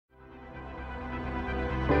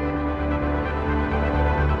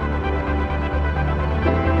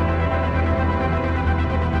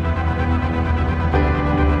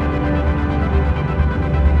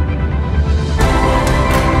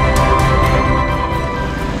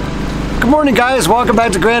morning, guys. Welcome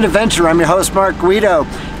back to Grand Adventure. I'm your host, Mark Guido,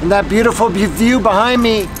 and that beautiful view behind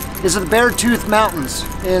me is the Beartooth Mountains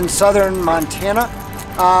in southern Montana.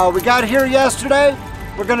 We got here yesterday.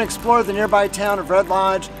 We're going to explore the nearby town of Red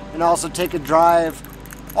Lodge and also take a drive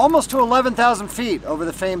almost to 11,000 feet over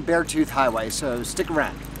the famed Beartooth Highway, so stick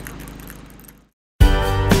around.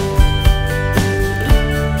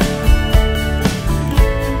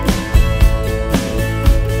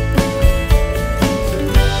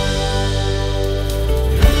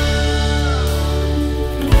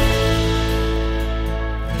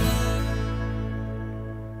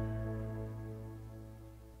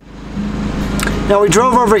 Now, we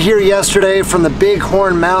drove over here yesterday from the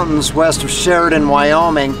Bighorn Mountains west of Sheridan,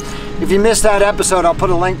 Wyoming. If you missed that episode, I'll put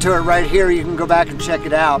a link to it right here. You can go back and check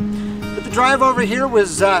it out. But the drive over here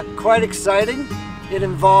was quite exciting. It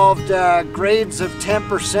involved grades of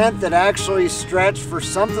 10% that actually stretched for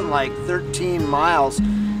something like 13 miles.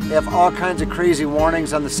 They have all kinds of crazy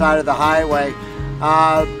warnings on the side of the highway.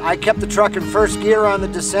 I kept the truck in first gear on the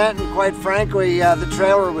descent, and quite frankly, the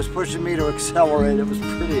trailer was pushing me to accelerate. It was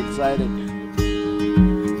pretty exciting.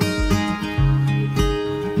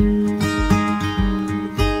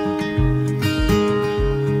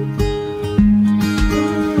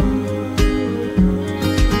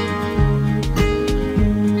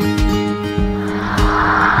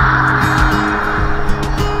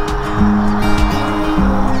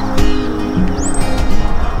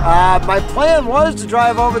 My plan was to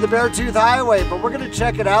drive over the Beartooth Highway, but we're going to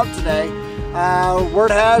check it out today.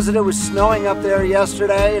 Word has it was snowing up there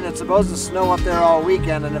yesterday, and it's supposed to snow up there all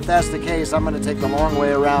weekend, and if that's the case, I'm going to take the long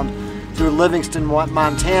way around through Livingston,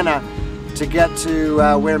 Montana to get to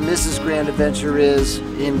where Mrs. Grand Adventure is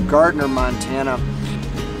in Gardner, Montana.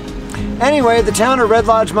 Anyway, the town of Red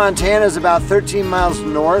Lodge, Montana is about 13 miles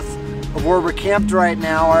north of where we're camped right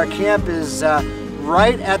now. Our camp is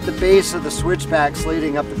right at the base of the switchbacks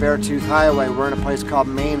leading up the Beartooth Highway. We're in a place called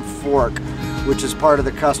Main Fork, which is part of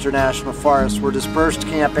the Custer National Forest. We're dispersed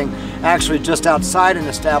camping, actually just outside an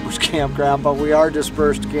established campground, but we are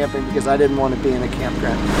dispersed camping because I didn't want to be in a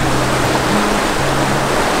campground.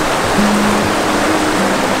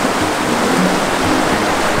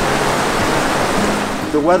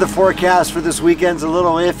 The weather forecast for this weekend's a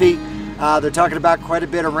little iffy. They're talking about quite a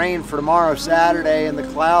bit of rain for tomorrow, Saturday, and the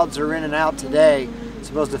clouds are in and out today. It's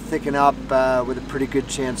supposed to thicken up with a pretty good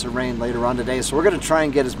chance of rain later on today. So we're going to try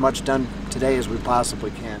and get as much done today as we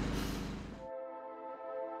possibly can.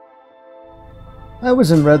 I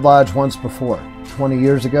was in Red Lodge once before, 20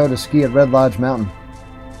 years ago, to ski at Red Lodge Mountain.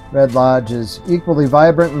 Red Lodge is equally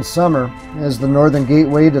vibrant in summer as the northern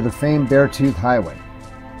gateway to the famed Beartooth Highway.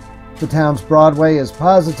 The town's Broadway is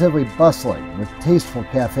positively bustling with tasteful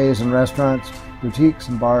cafes and restaurants, boutiques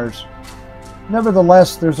and bars.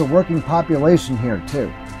 Nevertheless, there's a working population here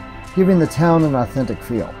too, giving the town an authentic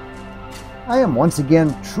feel. I am once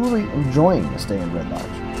again truly enjoying the stay in Red Lodge.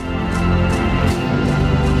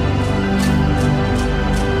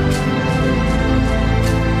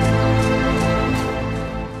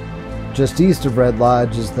 Just east of Red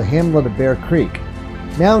Lodge is the hamlet of Bear Creek,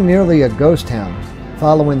 now nearly a ghost town,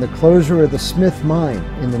 following the closure of the Smith Mine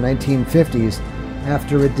in the 1950s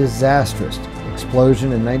after a disastrous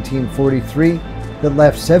explosion in 1943 that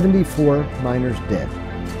left 74 miners dead.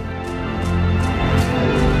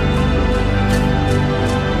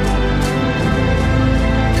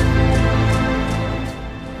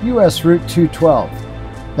 U.S. Route 212,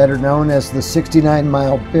 better known as the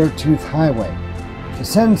 69-mile Beartooth Highway,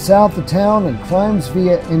 descends south of town and climbs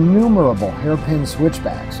via innumerable hairpin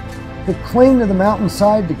switchbacks that cling to the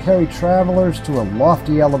mountainside to carry travelers to a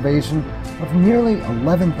lofty elevation of nearly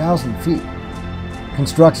 11,000 feet.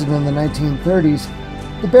 Constructed in the 1930s,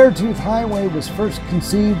 the Beartooth Highway was first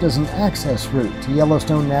conceived as an access route to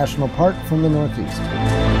Yellowstone National Park from the northeast.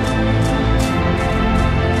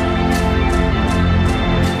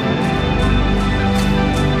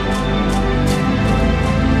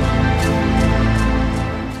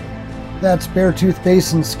 That's Beartooth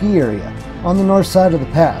Basin Ski Area on the north side of the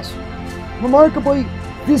pass. Remarkably,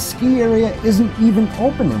 this ski area isn't even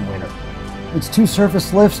open in winter. Its two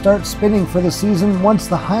surface lifts start spinning for the season once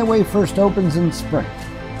the highway first opens in spring,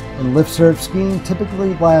 and lift surf skiing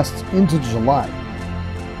typically lasts into July.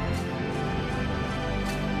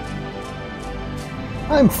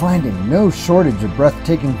 I'm finding no shortage of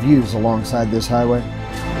breathtaking views alongside this highway.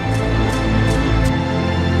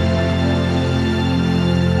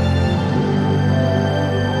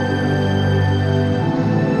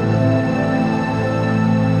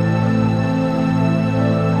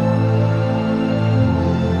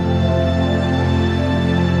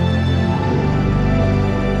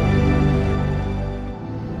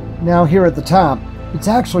 Now here at the top, it's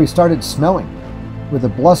actually started snowing, with a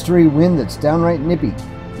blustery wind that's downright nippy,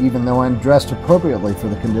 even though I'm dressed appropriately for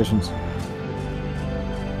the conditions.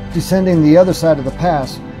 Descending the other side of the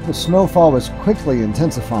pass, the snowfall is quickly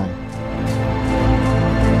intensifying.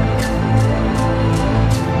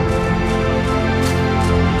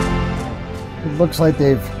 It looks like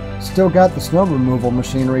they've still got the snow removal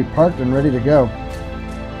machinery parked and ready to go.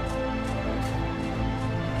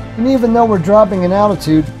 And even though we're dropping in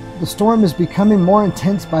altitude, the storm is becoming more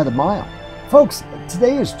intense by the mile. Folks,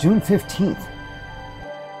 today is June 15th.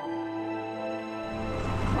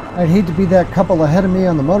 I'd hate to be that couple ahead of me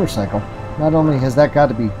on the motorcycle. Not only has that got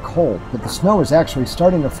to be cold, but the snow is actually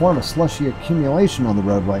starting to form a slushy accumulation on the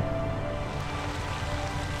roadway.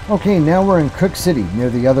 Okay, now we're in Cook City,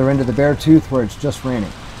 near the other end of the Beartooth where it's just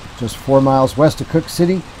raining. Just 4 miles west of Cook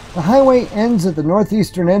City, the highway ends at the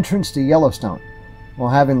northeastern entrance to Yellowstone.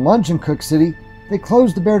 While having lunch in Cook City, they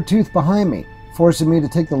closed the Beartooth behind me, forcing me to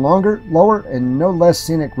take the longer, lower, and no less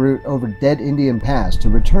scenic route over Dead Indian Pass to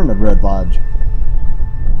return to Red Lodge.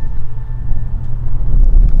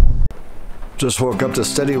 Just woke up to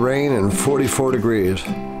steady rain and 44 degrees.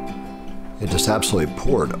 It just absolutely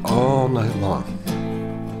poured all night long.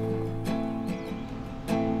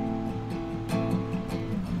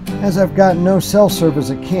 As I've got no cell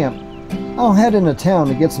service at camp, I'll head into town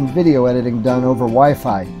to get some video editing done over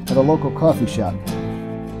Wi-Fi at a local coffee shop.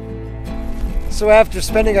 So after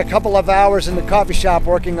spending a couple of hours in the coffee shop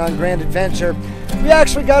working on Grand Adventure, we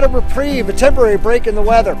actually got a reprieve, a temporary break in the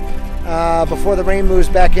weather before the rain moves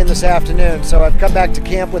back in this afternoon. So I've come back to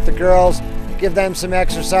camp with the girls, give them some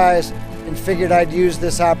exercise, and figured I'd use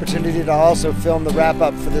this opportunity to also film the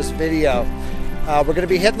wrap-up for this video. We're going to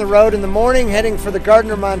be hitting the road in the morning, heading for the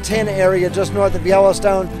Gardner, Montana area just north of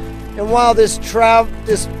Yellowstone. And while our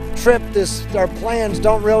plans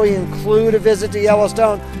don't really include a visit to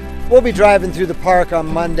Yellowstone, we'll be driving through the park on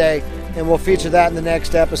Monday, and we'll feature that in the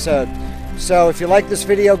next episode. So if you like this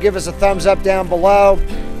video, give us a thumbs up down below.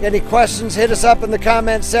 Any questions, hit us up in the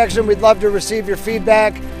comments section. We'd love to receive your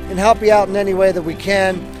feedback and help you out in any way that we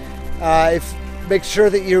can. Make sure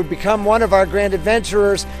that you become one of our Grand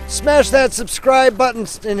Adventurers. Smash that subscribe button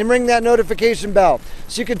and ring that notification bell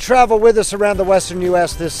so you can travel with us around the western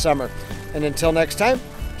U.S. this summer. And until next time,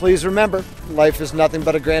 please remember, life is nothing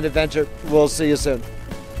but a grand adventure. We'll see you soon.